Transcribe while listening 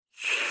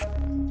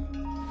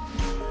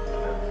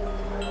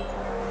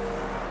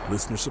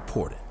Listener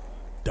supported.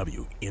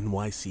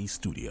 WNYC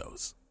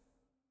Studios.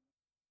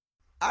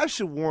 I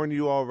should warn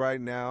you all right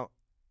now,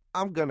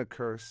 I'm going to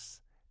curse,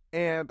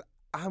 and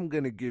I'm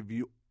going to give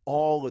you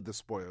all of the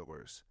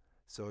spoilers.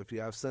 So if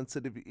you have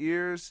sensitive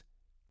ears,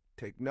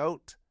 take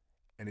note.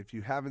 And if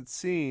you haven't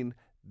seen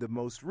the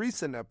most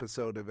recent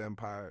episode of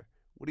Empire,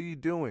 what are you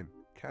doing?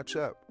 Catch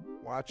up,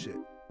 watch it,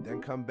 then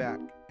come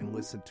back and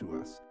listen to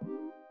us.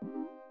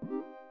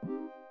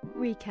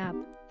 Recap,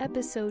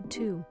 Episode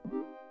 2.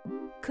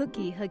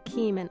 Cookie,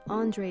 Hakeem, and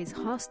Andre's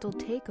hostile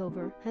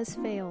takeover has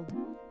failed.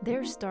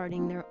 They're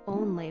starting their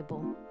own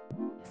label.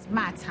 It's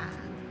my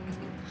time.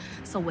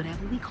 So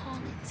whatever we call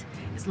it,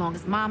 as long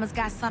as Mama's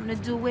got something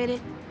to do with it,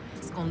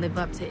 it's gonna live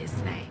up to its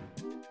name.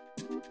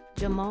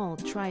 Jamal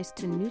tries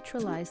to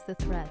neutralize the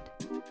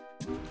threat.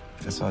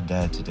 I saw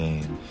Dad today,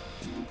 and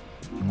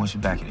he wants you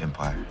back at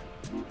Empire.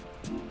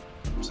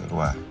 So do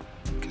I,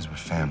 because we're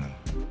family.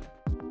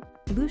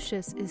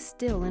 Lucious is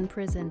still in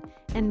prison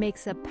and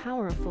makes a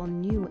powerful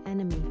new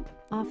enemy,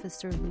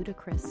 Officer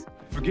Ludacris.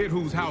 Forget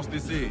whose house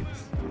this is.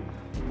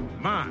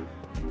 Mine.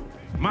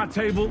 My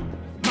table,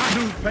 my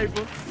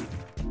newspaper.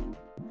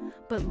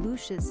 But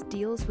Lucious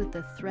deals with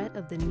the threat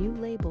of the new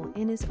label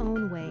in his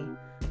own way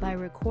by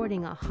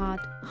recording a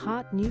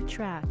hot new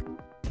track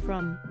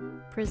from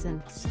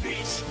prison.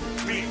 Snitch,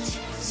 bitch,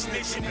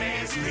 snitching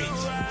ass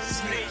bitch,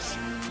 snitch,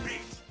 bitch.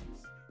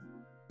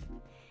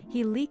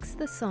 He leaks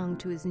the song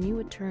to his new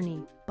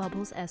attorney,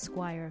 Bubbles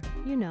Esquire,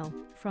 you know,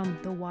 from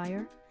The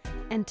Wire,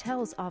 and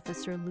tells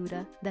Officer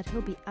Luda that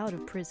he'll be out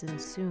of prison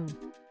soon.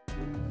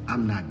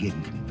 I'm not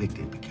getting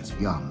convicted because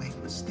y'all make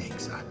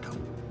mistakes I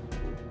don't.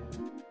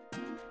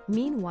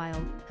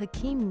 Meanwhile,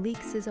 Hakeem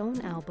leaks his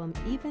own album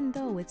even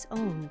though it's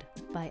owned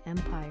by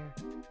Empire.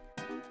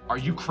 Are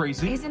you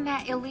crazy? Isn't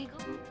that illegal?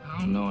 I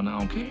don't know and I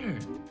don't care.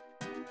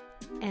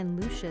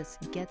 And Lucious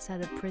gets out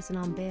of prison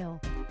on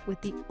bail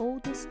with the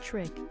oldest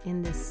trick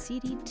in the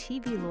seedy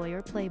TV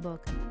lawyer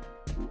playbook: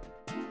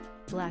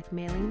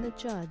 blackmailing the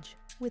judge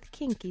with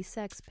kinky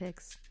sex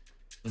pics.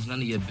 It's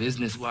none of your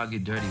business who I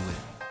get dirty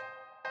with.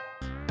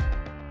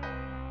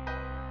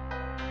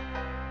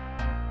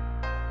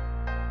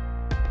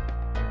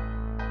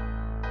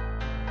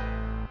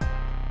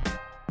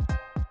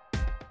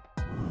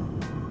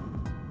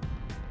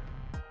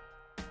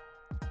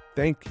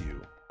 Thank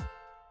you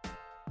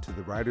to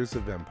the writers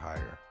of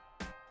Empire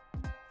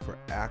for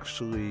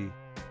actually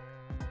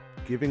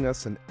giving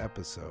us an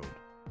episode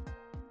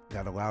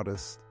that allowed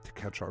us to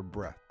catch our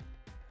breath.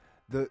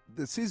 The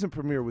season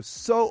premiere was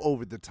so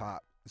over the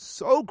top,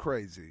 so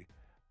crazy.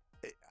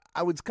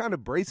 I was kind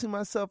of bracing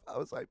myself. I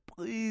was like,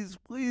 please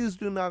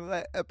do not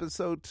let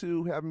episode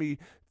 2 have me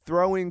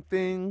throwing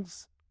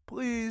things.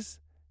 Please,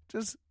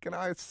 just can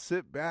I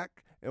sit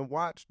back and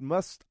watch?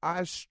 Must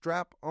I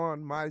strap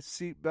on my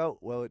seatbelt?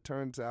 Well, it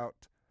turns out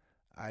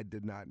I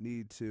did not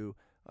need to.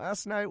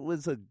 Last night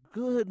was a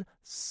good,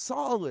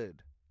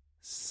 solid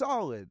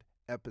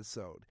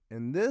episode.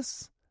 And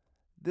this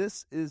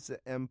is the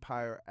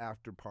Empire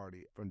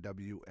Afterparty from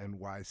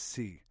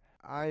WNYC.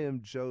 I am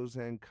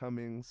Jozan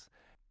Cummings.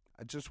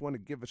 I just want to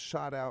give a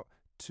shout out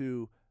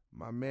to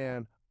my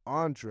man,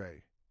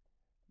 Andre.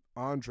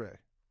 Andre,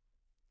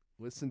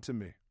 listen to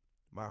me.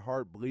 My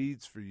heart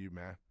bleeds for you,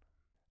 man.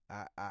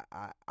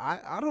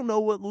 I don't know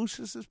what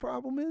Lucious's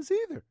problem is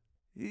either.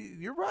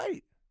 You're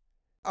right.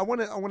 I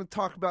want to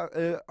talk about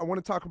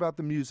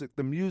the music.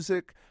 The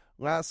music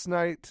last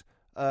night,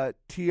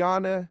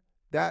 Tiana,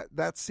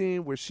 that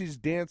scene where she's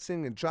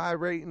dancing and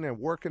gyrating and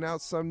working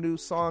out some new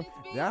song.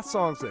 That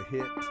song's a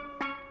hit.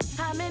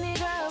 How many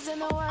girls in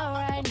the world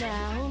right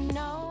now who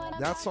know what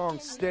that song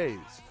stays.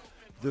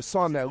 The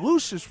song that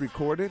Lucious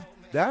recorded,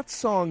 that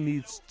song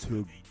needs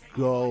to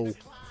go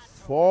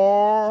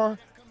far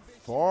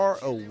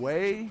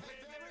away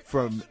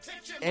from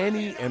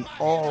any and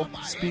all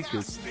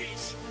speakers.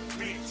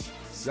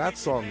 That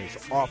song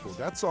is awful.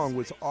 That song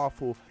was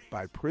awful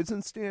by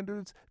prison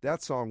standards.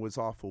 That song was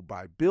awful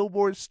by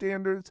Billboard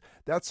standards.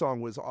 That song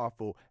was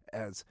awful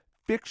as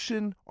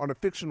fiction on a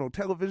fictional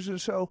television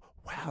show.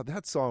 Wow,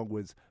 that song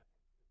was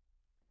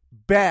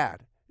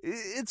bad.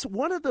 It's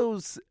one of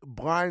those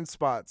blind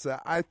spots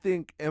that I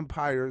think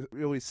Empire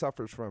really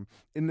suffers from,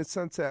 in the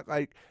sense that,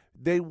 like,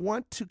 they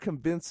want to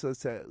convince us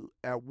that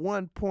at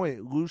one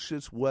point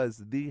Lucious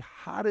was the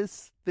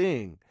hottest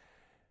thing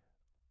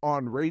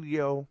on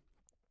radio,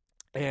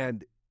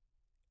 and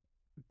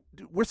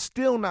we're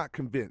still not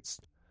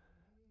convinced.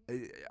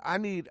 I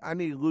need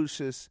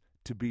Lucious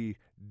to be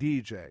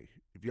DJ.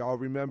 If y'all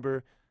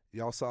remember,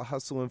 y'all saw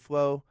Hustle and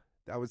Flow.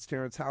 That was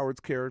Terrence Howard's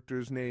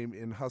character's name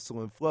in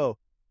Hustle and Flow.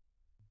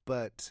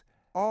 But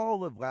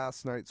all of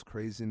last night's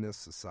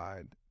craziness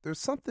aside, there's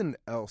something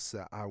else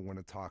that I want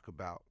to talk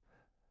about.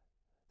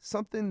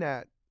 Something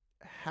that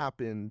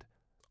happened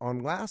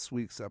on last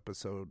week's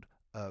episode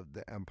of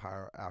the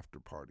Empire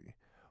Afterparty.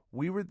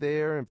 We were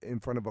there in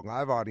front of a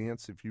live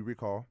audience, if you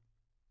recall,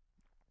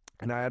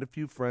 and I had a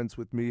few friends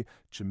with me,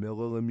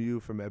 Jamila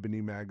Lemieux from Ebony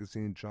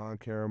Magazine, John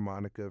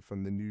Caramonica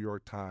from the New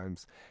York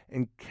Times,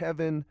 and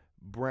Kevin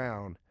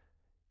Brown.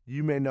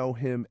 You may know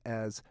him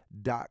as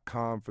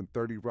 .com from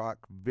 30 Rock.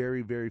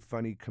 Very, very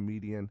funny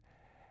comedian.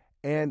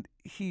 And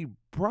he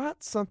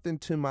brought something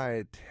to my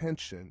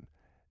attention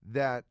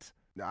that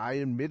I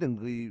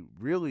admittedly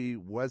really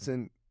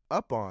wasn't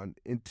up on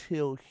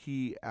until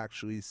he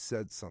actually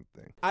said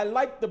something. I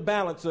like the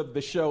balance of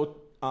the show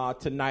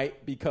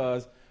tonight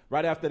because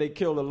right after they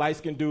kill the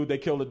light-skinned dude, they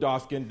kill the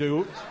dark-skinned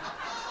dude.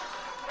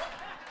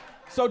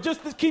 So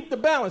just to keep the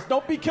balance,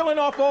 don't be killing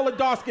off all the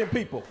dark-skinned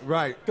people.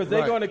 Right. Because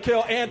they're going to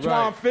kill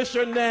Antoine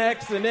Fisher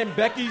next, and then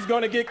Becky's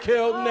going to get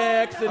killed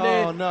next, and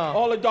then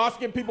all the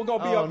dark-skinned people going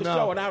to be off the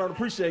show, and I don't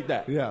appreciate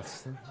that.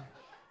 Yes.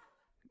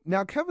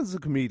 Now, Kevin's a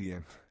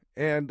comedian,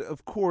 and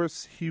of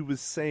course he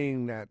was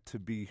saying that to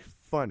be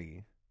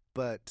funny,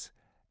 but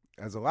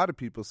as a lot of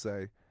people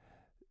say,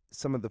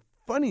 some of the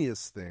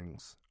funniest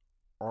things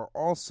are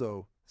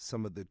also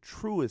some of the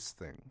truest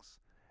things.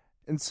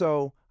 And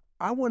so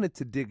I wanted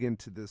to dig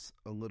into this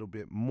a little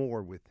bit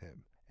more with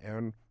him,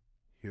 and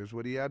here's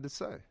what he had to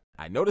say.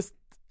 I noticed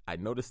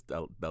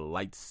the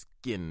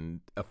light-skinned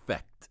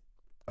effect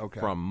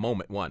from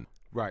moment one.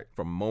 Right.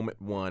 From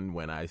moment one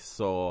when I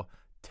saw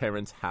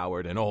Terrence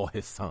Howard and all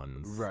his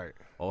sons. Right.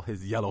 All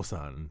his yellow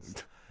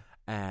sons.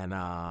 And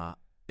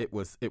it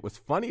was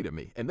funny to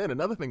me. And then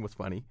another thing was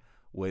funny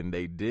when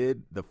they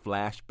did the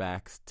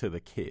flashbacks to the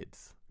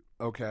kids.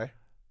 Okay.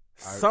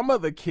 Some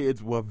of the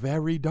kids were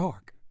very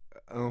dark.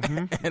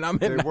 Mm-hmm. And I'm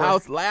in the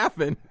house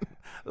laughing.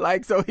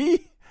 Like, so he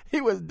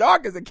was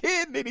dark as a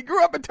kid and then he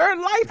grew up and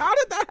turned light. How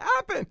did that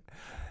happen?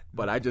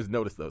 But I just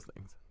noticed those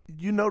things.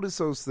 You notice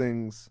those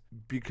things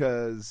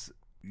because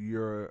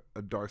you're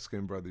a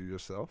dark-skinned brother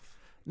yourself?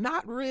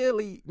 Not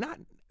really. Not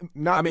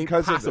I mean,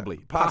 because possibly,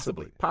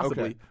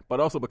 okay. But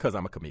also because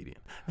I'm a comedian.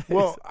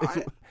 Well,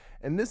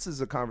 and this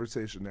is a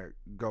conversation that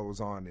goes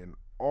on in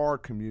our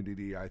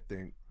community, I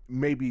think.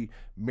 Maybe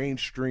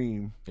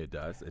mainstream. It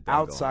does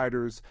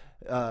outsiders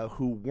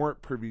who weren't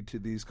privy to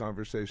these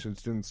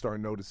conversations didn't start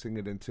noticing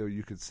it until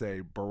you could say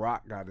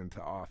Barack got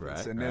into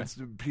office.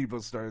 Then people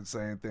started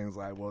saying things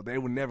like, well, they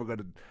would never let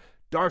a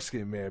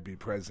dark-skinned man be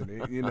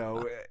president, you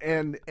know.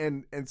 and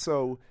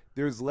so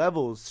there's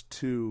levels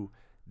to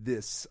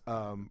this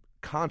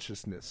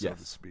consciousness, so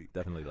to speak.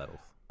 Definitely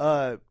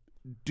levels.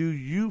 Do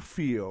you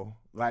feel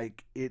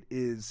like it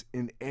is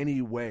in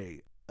any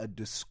way a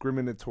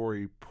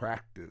discriminatory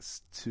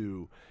practice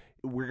to,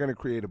 we're going to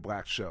create a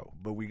black show,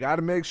 but we got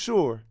to make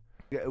sure,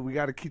 we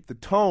got to keep the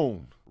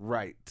tone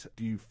right.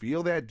 Do you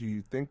feel that? Do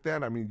you think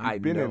that? I mean,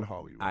 you've been in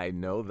Hollywood. I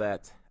know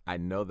that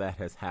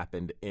has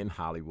happened in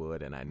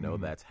Hollywood, and I know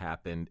that's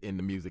happened in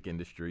the music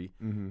industry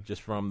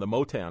just from the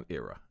Motown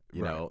era.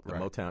 You know, the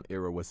Motown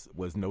era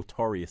was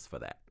notorious for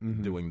that,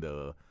 doing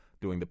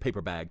the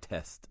paper bag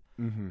test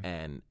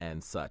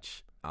and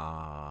such.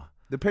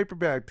 The paper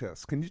bag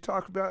test. Can you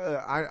talk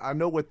about? I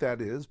know what that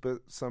is, but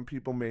some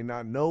people may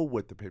not know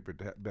what the paper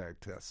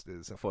bag test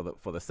is. For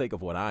the sake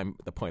of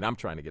the point I'm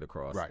trying to get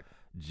across. Right.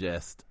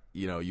 Just,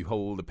 you know, you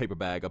hold the paper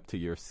bag up to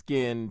your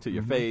skin, to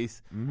your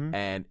face,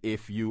 and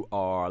if you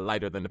are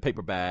lighter than the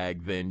paper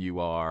bag, then you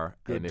are,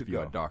 and if you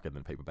are darker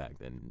than the paper bag,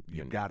 then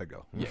you gotta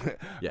go.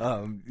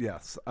 Yeah.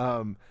 Yes.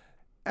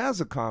 As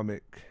a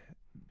comic,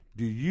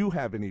 do you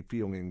have any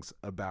feelings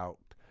about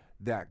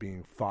that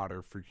being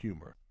fodder for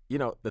humor? You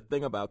know, the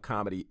thing about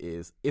comedy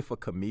is if a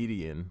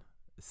comedian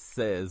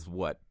says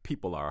what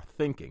people are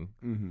thinking,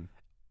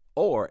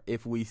 or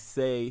if we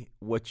say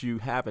what you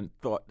haven't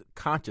thought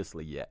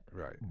consciously yet,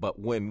 but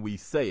when we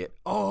say it,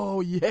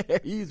 oh yeah,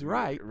 he's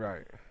right.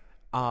 Right.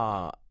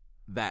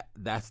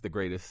 That's the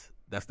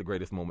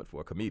greatest moment for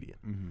a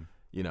comedian.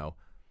 You know.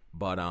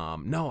 But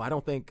no, I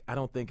don't think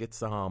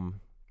it's a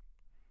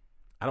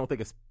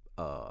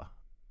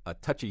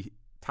touchy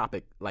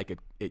topic like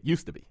it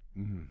used to be.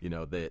 You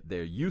know,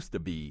 there used to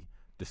be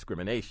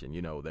discrimination.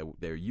 You know,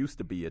 there used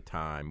to be a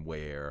time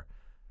where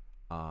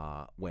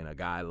when a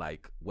guy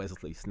like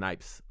Wesley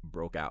Snipes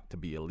broke out to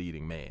be a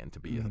leading man, to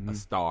be a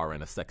star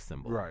and a sex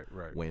symbol. Right.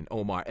 When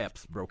Omar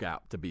Epps broke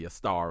out to be a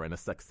star and a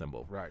sex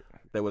symbol. Right.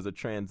 There was a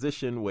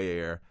transition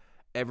where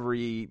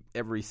every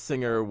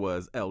singer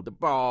was El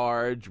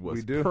DeBarge,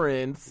 was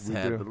Prince,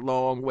 had the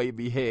long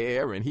wavy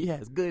hair, and he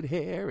has good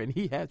hair, and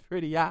he has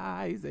pretty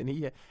eyes, and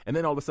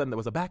then all of a sudden there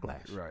was a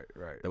backlash. Right.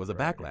 There was a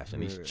backlash,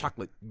 and these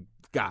chocolate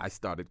guys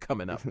started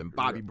coming up, and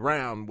Bobby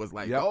Brown was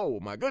like,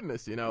 "Oh my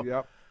goodness," you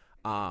know.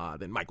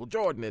 Then Michael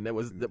Jordan, and there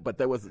was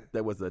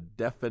a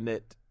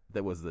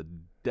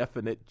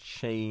definite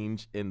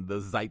change in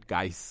the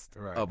zeitgeist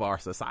of our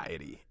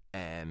society.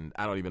 And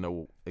I don't even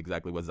know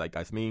exactly what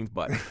zeitgeist means,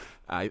 but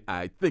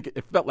I think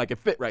it felt like it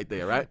fit right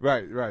there, right?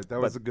 Right. That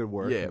was a good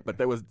word. Yeah, but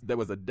there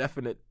was a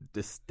definite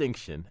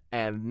distinction.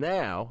 And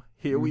now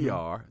here we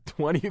are,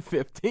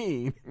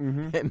 2015,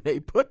 and they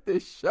put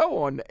this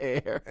show on the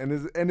air, and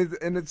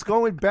it's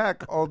going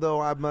back.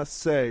 Although I must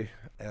say,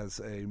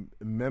 as a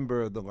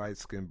member of the Light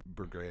Skin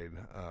Brigade,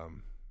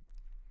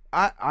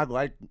 I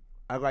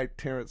like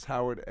Terrence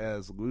Howard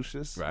as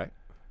Lucious. Right.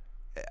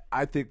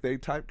 I think they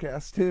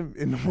typecast him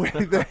in the way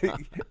that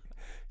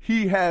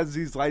he has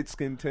these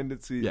light-skinned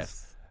tendencies.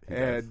 Yes,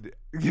 And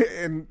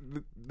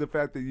the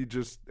fact that you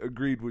just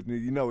agreed with me,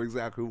 you know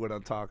exactly what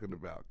I'm talking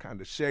about.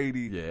 Kind of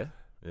shady.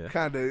 Yeah.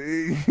 Kind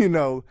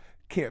of,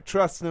 can't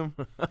trust him.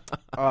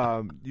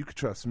 You could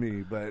trust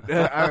me, but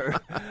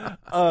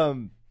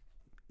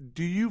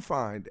do you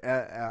find,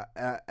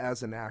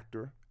 as an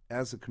actor,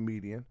 as a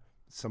comedian,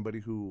 somebody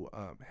who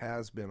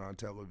has been on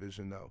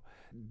television, though,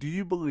 do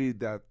you believe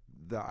that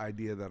the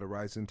idea that a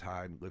rising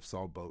tide lifts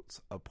all boats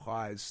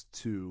applies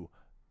to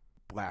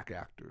black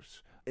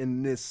actors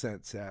in this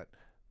sense that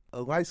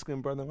a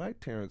light-skinned brother like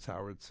Terrence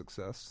Howard's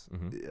success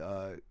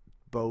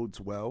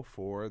bodes well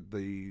for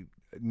the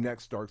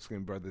next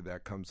dark-skinned brother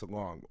that comes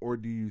along? Or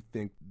do you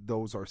think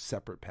those are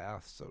separate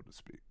paths, so to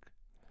speak?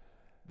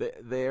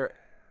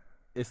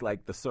 It's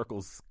like the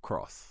circles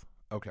cross.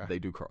 Okay. They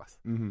do cross.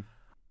 Mm-hmm.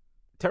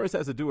 Terrence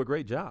has to do a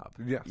great job.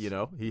 Yes.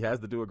 He has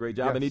to do a great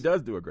job, and he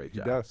does do a great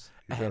job. He does.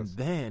 And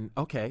then,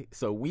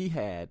 so we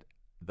did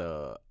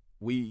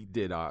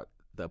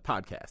the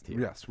podcast here.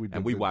 Yes, we did.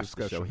 And we watched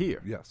the show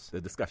here. Yes. The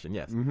discussion,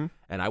 yes. Mm-hmm.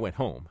 And I went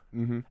home,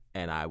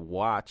 and I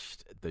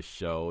watched the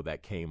show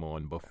that came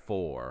on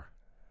before.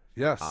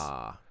 Yes.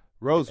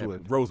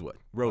 Rosewood.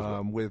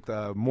 With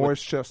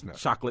Morris Chestnut.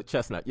 Chocolate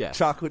Chestnut, yes.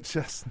 Chocolate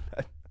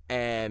Chestnut.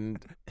 And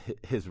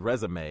his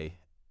resume,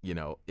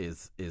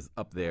 is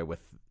up there with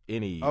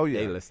any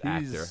A-list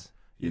actor.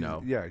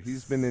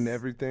 He's been in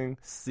everything.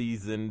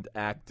 Seasoned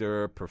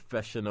actor,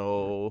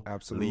 professional,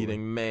 absolutely,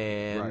 leading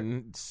man,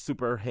 right,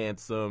 super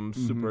handsome,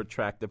 super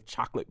attractive,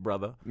 chocolate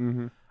brother.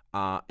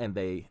 And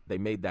they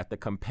made that the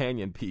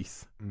companion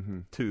piece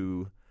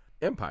to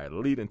Empire, the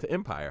lead into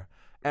Empire.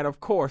 And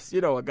of course,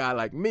 a guy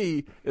like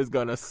me is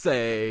gonna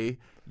say,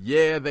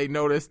 yeah, they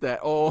noticed that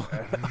all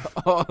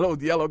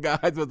those yellow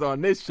guys was on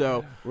this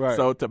show. Right.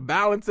 So to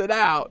balance it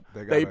out,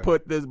 they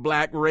put this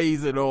black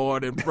raisin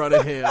on in front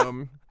of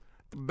him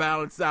to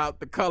balance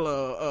out the color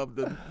of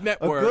the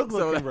network. A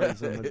good-looking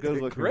raisin. A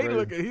good-looking great raisin.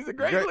 looking. He's a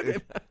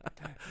great-looking.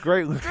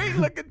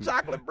 Great-looking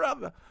chocolate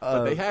brother.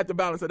 But they had to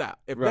balance it out.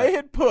 If right. they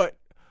had put...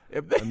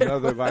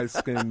 another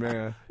light-skinned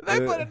man.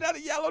 They put another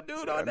yellow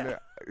dude on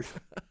there.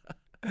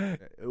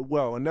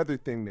 Well, another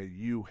thing that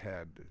you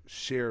had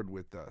shared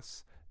with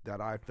us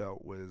that I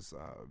felt was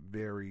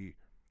very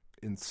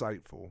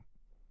insightful,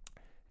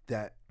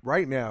 that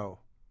right now,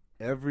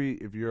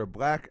 if you're a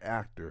black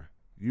actor,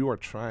 you are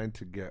trying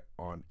to get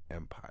on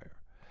Empire.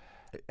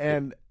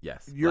 And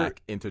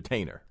black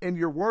entertainer. And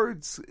your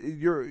words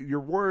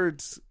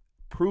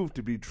proved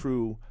to be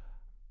true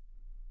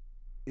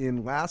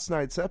in last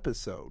night's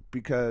episode,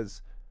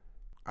 because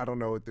I don't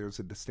know if there's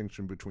a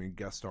distinction between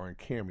guest star and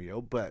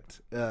cameo, but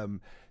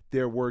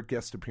there were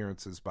guest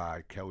appearances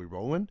by Kelly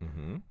Rowland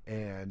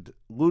and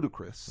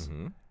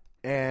Ludacris.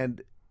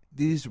 And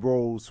these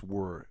roles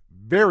were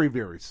very,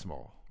 very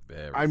small.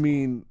 I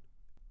mean,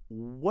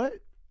 what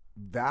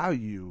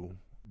value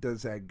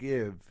does that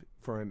give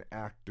for an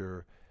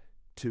actor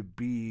to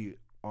be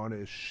on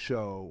a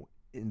show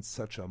in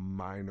such a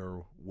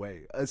minor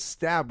way?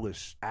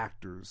 Established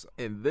actors.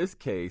 In this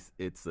case,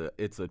 it's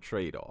a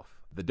trade-off.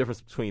 The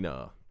difference between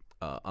a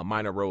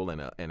minor role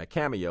and a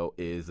cameo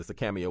is it's a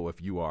cameo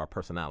if you are a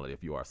personality,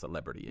 if you are a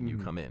celebrity and you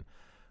come in.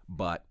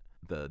 But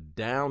the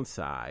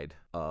downside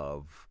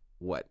of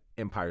what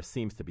Empire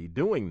seems to be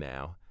doing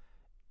now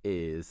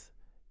is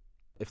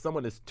if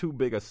someone is too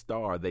big a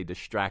star, they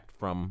distract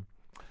from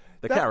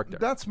the character.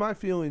 That's my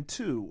feeling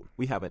too.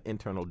 We have an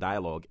internal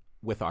dialogue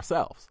with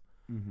ourselves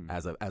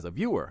as a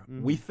viewer.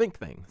 We think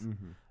things.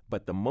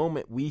 But the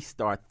moment we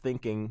start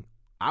thinking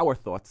our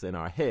thoughts in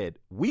our head,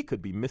 we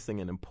could be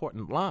missing an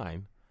important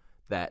line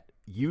that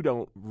you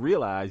don't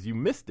realize you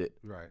missed it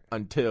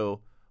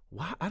until,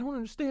 why? I don't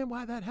understand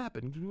why that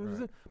happened.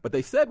 Right. But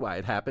they said why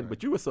it happened,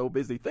 but you were so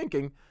busy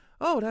thinking,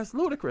 oh, that's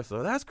Ludacris,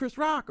 or that's Chris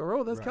Rock, or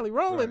oh, that's Kelly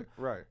Rowland.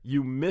 Right.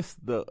 You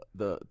missed the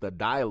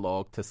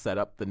dialogue to set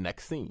up the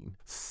next scene.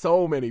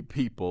 So many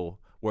people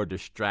were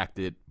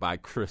distracted by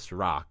Chris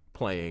Rock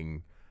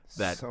playing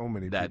that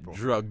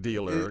drug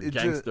dealer,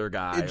 gangster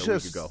guy a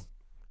week ago.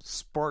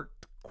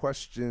 Sparked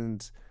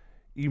questions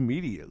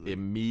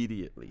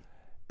immediately.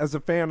 As a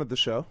fan of the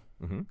show,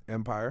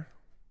 Empire,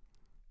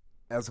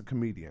 as a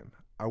comedian,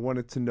 I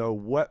wanted to know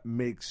what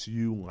makes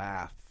you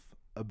laugh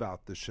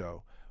about the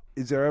show.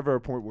 Is there ever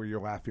a point where you're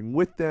laughing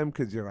with them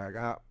because you're like,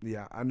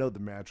 I know the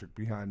magic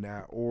behind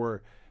that,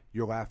 or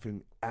you're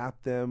laughing at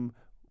them?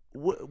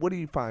 What do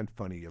you find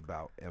funny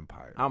about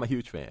Empire? I'm a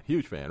huge fan,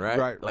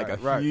 right?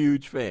 Right.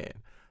 Huge fan.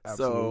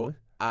 Absolutely. So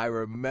I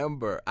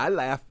remember I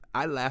laugh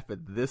at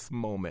this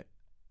moment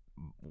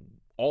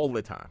all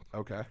the time.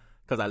 Okay.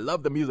 Because I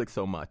love the music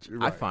so much.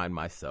 Right. I find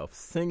myself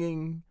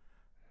singing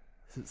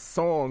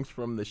songs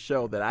from the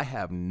show that I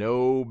have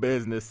no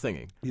business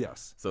singing.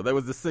 Yes. So there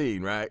was the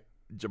scene, right?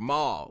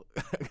 Jamal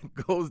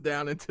goes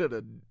down into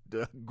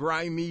the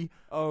grimy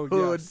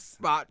hood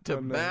spot to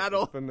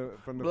battle from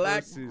the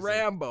Black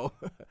Rambo.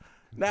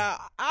 Now,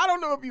 I don't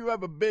know if you've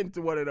ever been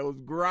to one of those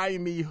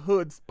grimy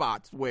hood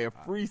spots where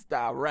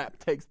freestyle rap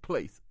takes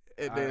place.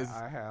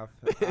 I have.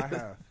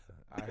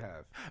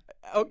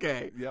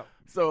 Okay. Yep.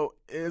 So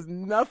there's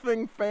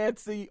nothing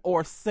fancy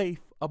or safe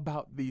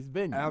about these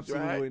venues.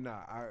 Absolutely right?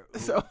 not.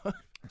 So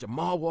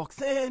Jamal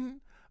walks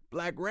in,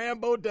 Black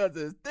Rambo does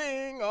his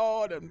thing,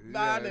 all the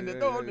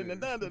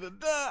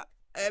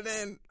and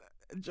then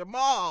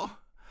Jamal,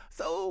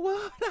 so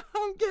what,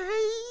 I'm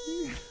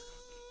gay.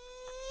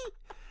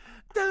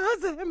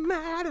 Doesn't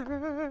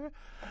matter.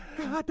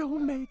 God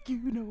don't make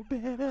you no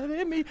better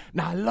than me.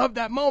 Now, I love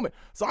that moment.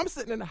 So I'm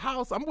sitting in the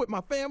house. I'm with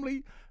my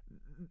family.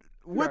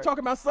 We're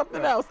talking about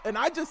something else. And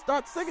I just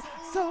start singing,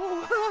 so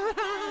what,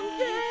 I'm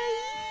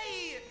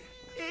gay.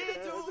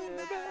 It doesn't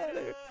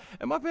matter.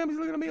 And my family's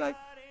looking at me like,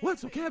 what,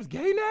 so Kev's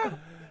gay now?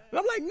 And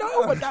I'm like,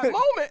 no, but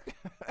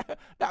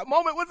that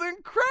moment was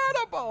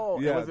incredible.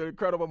 Yeah. It was an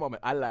incredible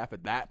moment. I laugh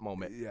at that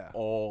moment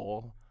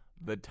all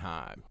the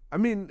time. I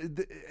mean,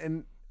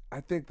 and I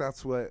think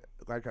that's what,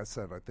 like I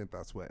said, I think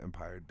that's what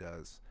Empire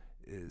does,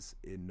 is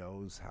it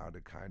knows how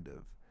to kind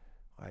of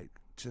like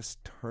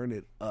just turn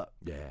it up,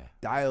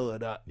 dial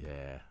it up,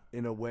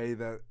 in a way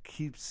that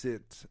keeps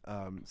it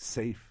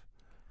safe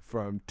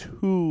from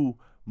too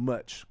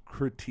much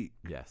critique.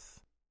 Yes.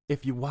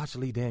 If you watch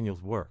Lee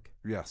Daniels' work,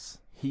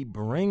 he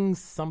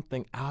brings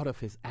something out of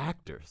his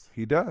actors.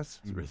 He does.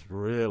 It's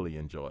really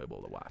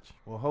enjoyable to watch.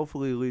 Well,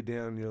 hopefully Lee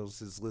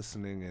Daniels is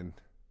listening, and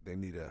they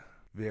need a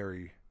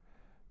very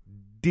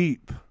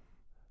deep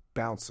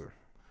bouncer.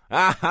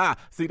 Aha!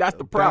 See, that's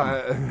the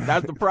problem.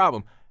 That's the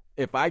problem.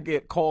 If I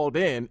get called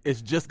in,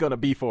 it's just going to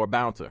be for a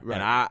bouncer. Right.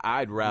 And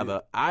I'd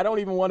rather, I don't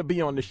even want to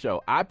be on the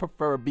show. I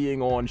prefer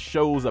being on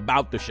shows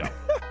about the show.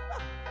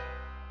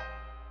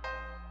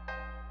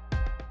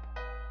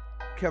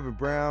 Kevin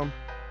Brown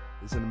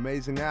is an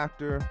amazing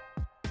actor,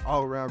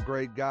 all-around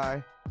great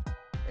guy,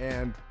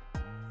 and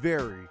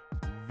very,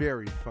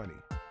 very funny.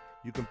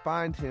 You can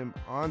find him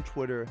on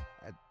Twitter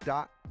at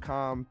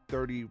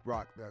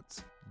 .com30rock.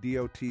 That's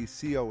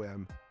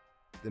DOTCOM,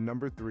 the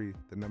number 3,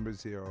 the number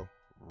 0,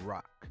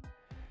 rock.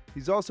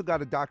 He's also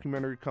got a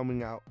documentary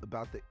coming out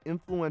about the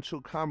influential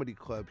comedy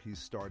club he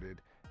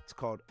started. It's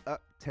called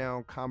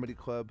Uptown Comedy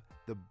Club,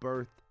 the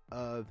birth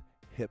of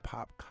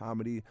hip-hop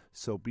comedy,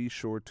 so be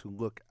sure to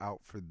look out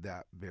for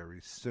that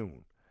very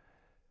soon.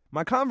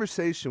 My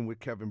conversation with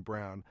Kevin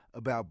Brown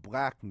about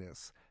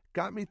Blackness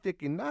got me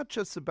thinking not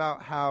just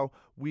about how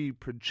we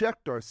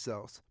project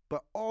ourselves,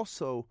 but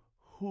also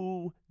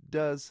who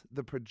does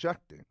the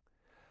projecting.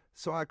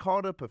 So I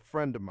called up a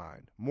friend of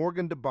mine.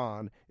 Morgan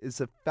DeBon is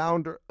the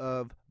founder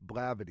of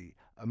Blavity,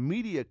 a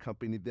media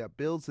company that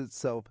bills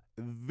itself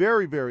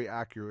very, very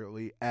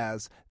accurately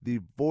as the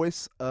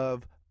voice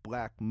of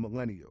Black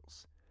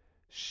millennials.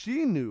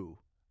 She knew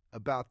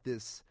about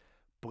this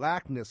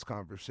Blackness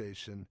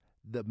conversation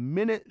the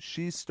minute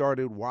she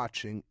started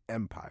watching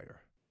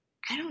Empire.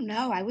 I don't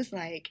know. I was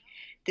like,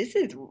 this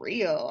is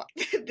real.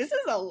 This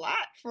is a lot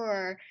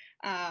for,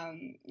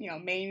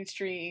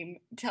 mainstream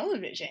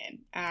television.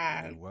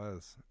 It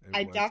was.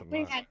 I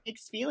definitely had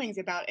mixed feelings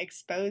about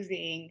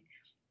exposing,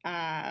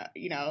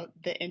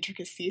 the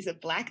intricacies of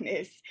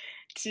Blackness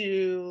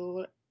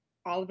to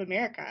all of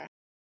America.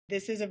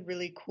 This is a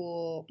really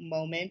cool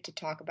moment to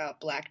talk about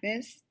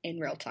Blackness in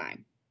real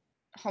time.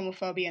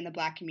 Homophobia in the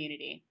Black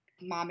community,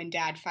 mom and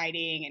dad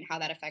fighting and how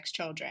that affects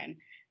children,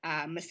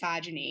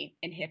 misogyny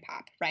in hip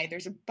hop, right?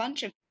 There's a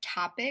bunch of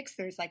topics.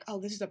 There's like, oh,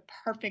 this is a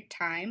perfect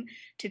time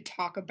to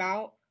talk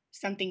about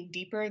something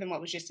deeper than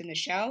what was just in the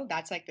show.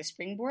 That's like the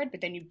springboard,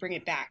 but then you bring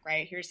it back,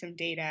 right? Here's some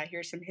data,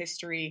 here's some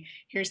history,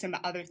 here's some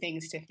other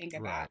things to think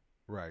about.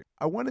 Right.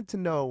 I wanted to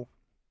know,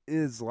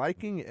 is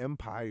liking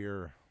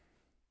Empire,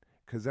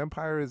 because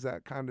Empire is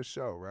that kind of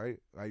show, right?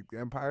 Like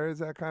Empire is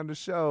that kind of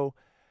show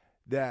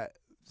that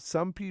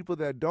some people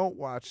that don't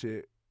watch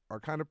it are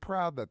kind of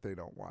proud that they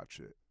don't watch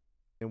it.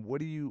 And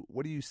what do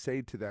you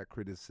say to that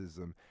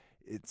criticism?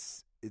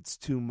 It's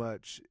too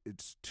much,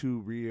 it's too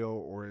real,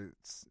 or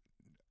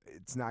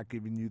it's not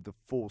giving you the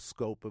full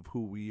scope of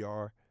who we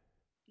are?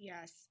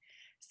 Yes.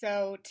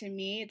 So to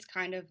me, it's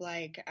kind of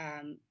like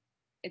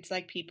it's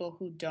like people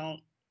who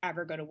don't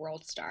ever go to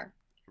World Star.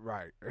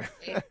 Right.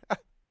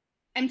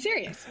 I'm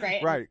serious,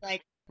 right? Right. It's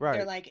like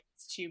they're like,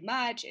 it's too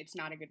much, it's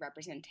not a good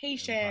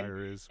representation.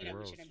 Empire is we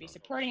shouldn't be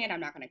supporting it. I'm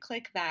not going to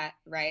click that,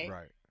 right?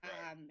 Right.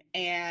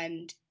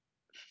 And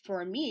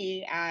for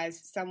me, as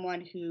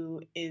someone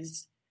who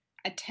is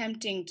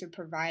attempting to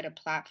provide a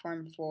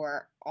platform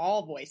for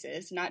all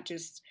voices, not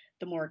just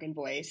the Morgan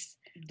voice,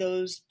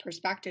 those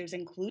perspectives,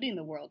 including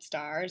the World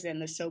Stars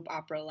and the soap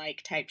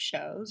opera-like type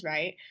shows,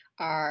 right,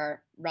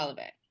 are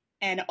relevant.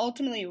 And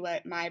ultimately,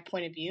 what my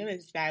point of view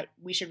is that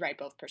we should write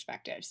both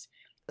perspectives.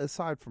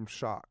 Aside from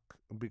shock,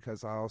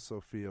 because I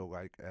also feel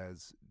like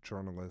as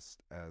journalists,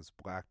 as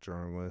Black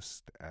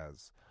journalists,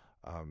 as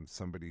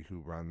somebody who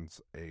runs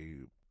a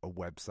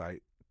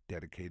website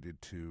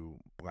dedicated to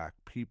Black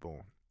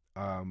people,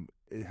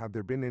 have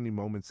there been any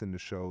moments in the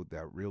show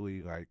that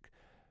really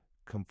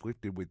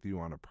conflicted with you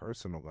on a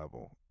personal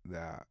level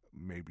that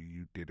maybe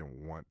you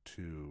didn't want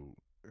to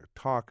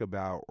talk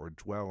about or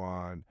dwell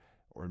on,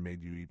 or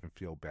made you even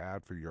feel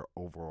bad for your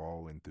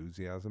overall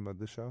enthusiasm of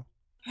the show?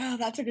 Oh,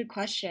 that's a good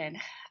question.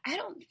 I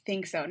don't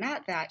think so.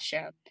 Not that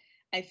show.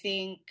 I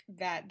think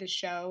that the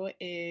show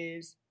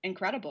is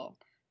incredible.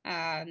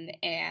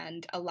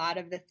 And a lot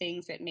of the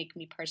things that make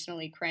me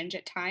personally cringe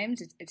at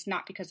times, it's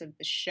not because of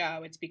the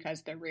show, it's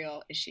because they're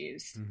real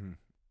issues. Mm-hmm.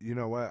 You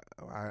know what?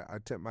 I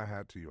tip my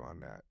hat to you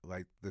on that.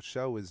 Like, the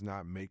show is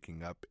not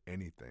making up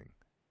anything.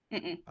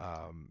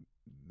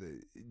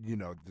 The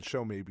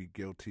show may be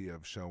guilty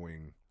of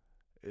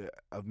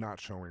not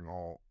showing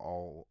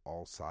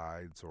all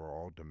sides or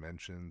all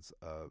dimensions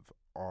of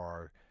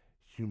our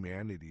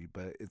humanity,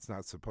 but it's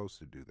not supposed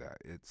to do that.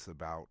 It's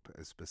about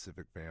a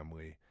specific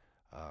family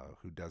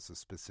who does a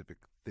specific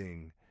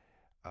thing,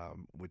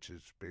 which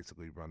is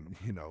basically run,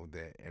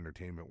 the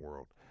entertainment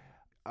world.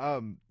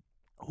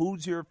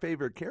 Who's your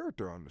favorite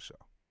character on the show?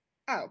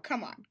 Oh,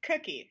 come on.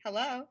 Cookie.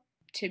 Hello.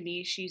 To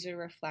me, she's a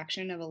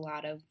reflection of a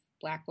lot of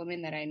Black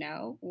women that I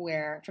know,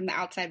 where from the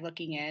outside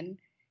looking in,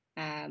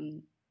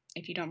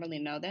 if you don't really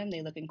know them,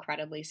 they look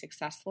incredibly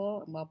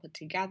successful and well put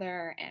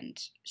together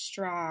and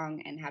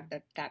strong and have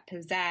that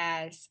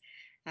pizzazz,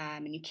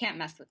 and you can't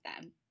mess with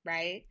them,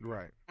 right?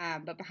 Right.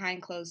 But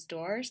behind closed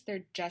doors,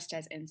 they're just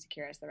as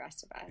insecure as the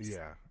rest of us.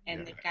 Yeah.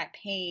 And they've got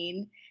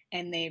pain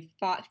and they've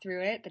fought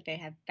through it, but they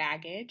have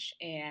baggage,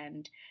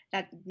 and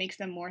that makes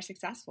them more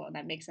successful and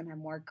that makes them have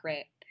more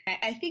grit.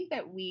 I think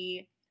that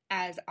we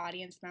as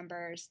audience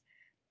members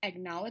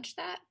acknowledge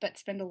that, but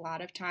spend a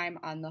lot of time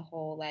on the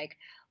whole, like,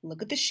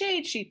 look at the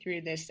shade she threw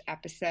this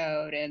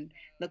episode, and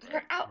look at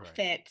her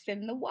outfits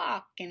and the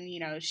walk,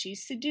 and,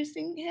 she's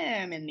seducing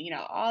him, and,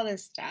 all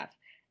this stuff.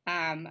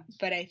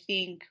 But I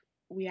think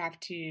we have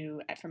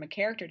to, from a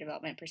character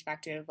development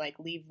perspective, like,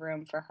 leave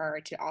room for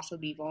her to also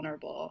be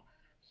vulnerable.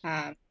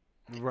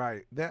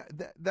 Right.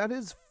 That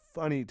is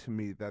funny to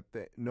me that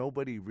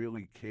nobody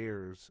really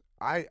cares.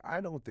 I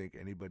don't think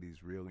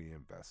anybody's really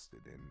invested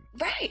in.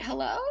 Right.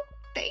 Hello.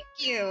 Thank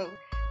you.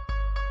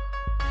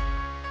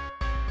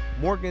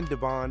 Morgan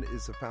Devon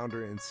is the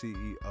founder and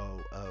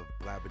CEO of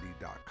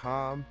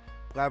Blavity.com.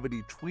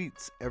 Blavity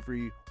tweets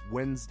every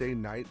Wednesday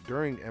night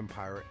during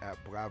Empire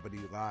at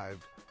Blavity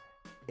Live.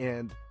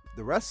 And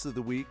the rest of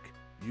the week,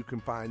 you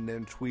can find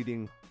them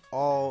tweeting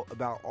all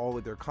about all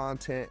of their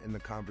content and the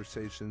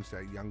conversations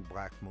that young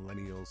Black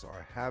millennials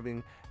are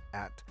having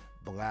at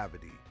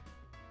Blavity.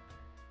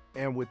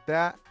 And with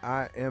that,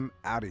 I am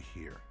out of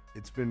here.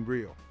 It's been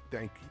real.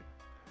 Thank you.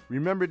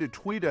 Remember to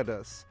tweet at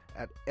us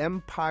at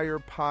Empire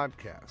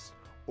Podcast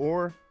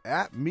or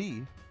at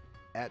me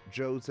at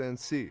Joe's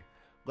NC.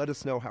 Let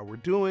us know how we're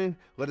doing.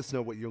 Let us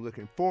know what you're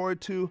looking forward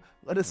to.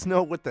 Let us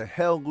know what the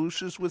hell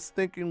Lucious was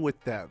thinking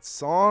with that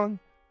song.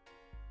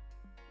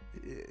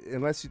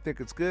 Unless you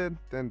think it's good,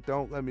 then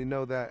don't let me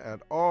know that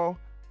at all.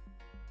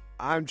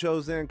 I'm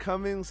Josanne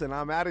Cummings, and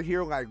I'm out of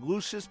here like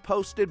Lucious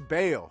posted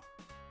bail.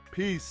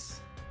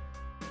 Peace.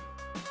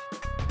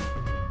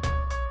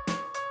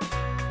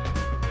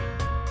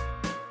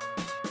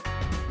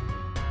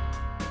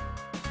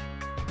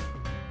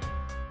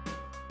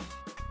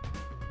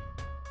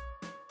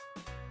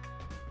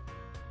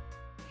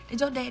 Did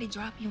your daddy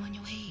drop you on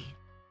your head?